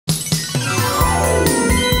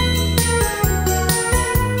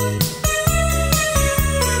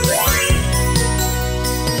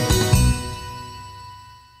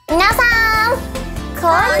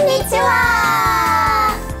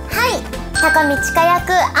高見千佳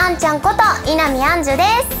役あんちゃんこと稲見杏樹で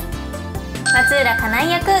す。松浦かなえ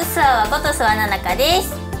役諏訪はこと諏訪奈々香です。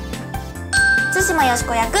対馬よし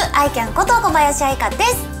子役アイキャンこと小林愛花で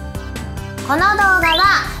す。この動画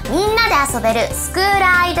はみんなで遊べるスクール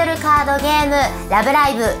アイドルカードゲームラブラ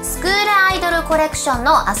イブスクールアイドルコレクション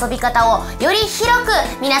の遊び方をより広く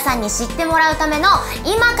皆さんに知ってもらうための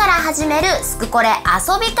今から始めるスクコレ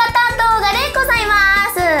遊び方動画でございま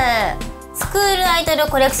す。スクールアイドル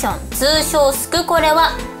コレクション、通称スクコレ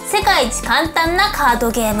は世界一簡単なカード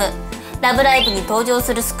ゲーム。ラブライブに登場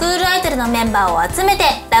するスクールアイドルのメンバーを集めて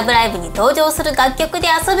ラブライブに登場する楽曲で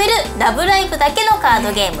遊べるラブライブだけのカー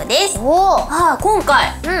ドゲームです。今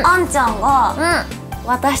回、あんちゃんが、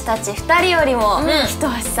私たち2人よりも一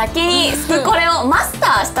足先にスクコレをマスタ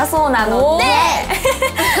ーしたそうなので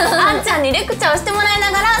あんちゃんにレクチャーをしてもらい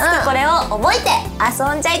ながらスクコレを覚えて遊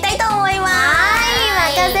んじゃいたいと思います。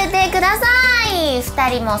はい、任せてください。2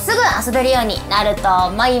人もすぐ遊べるようになると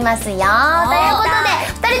思いますよ。ということ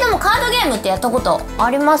で2人ともカードゲームってやったことあ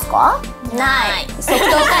りますか？ない。即答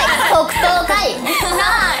会な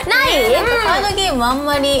い、カードゲームあん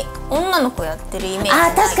まり女の子やってるイメージな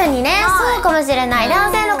い。確かにね、そうかもしれない。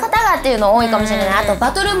男性の方がっていうの多いかもしれない。あと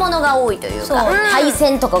バトルものが多いというか対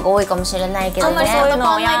戦とかが多いかもしれないけどね。あんまりそういう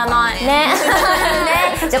のやらないね。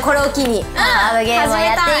じゃあこれを機にカードゲームを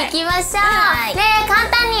やっていきましょう。簡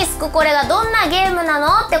単にスクコレがどんなゲームな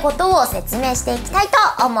のってことを説明していきたい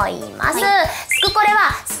と思います。スクコレ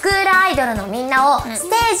はスクールアイドルのみんなをス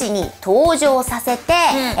テージに登場させて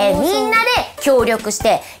みんなで協力し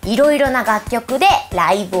ていろいろな楽曲で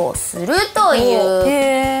ライブをするというル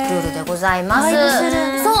ールでございま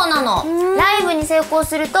す。そうなの。ライブに成功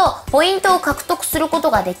するとポイントを獲得するこ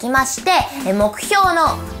とができまして目標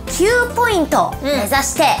の9ポイントを目指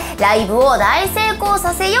してライブを大成功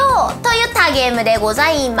させようといったゲームでご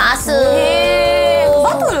ざいます。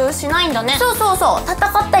バトルしないんだね。そう戦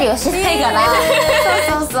ったりはしないから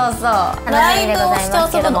そうライブを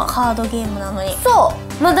して遊ぶのカードゲームなのに。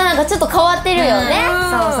またなんかちょっと変わってるよね。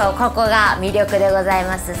ここが魅力でござい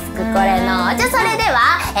ます、スクコレの。じゃあそれで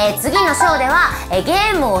は、次のショーでは、ゲ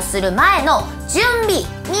ームをする前の準備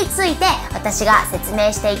について私が説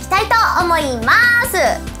明していきたいと思います。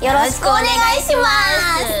よろしくお願いしま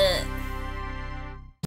す。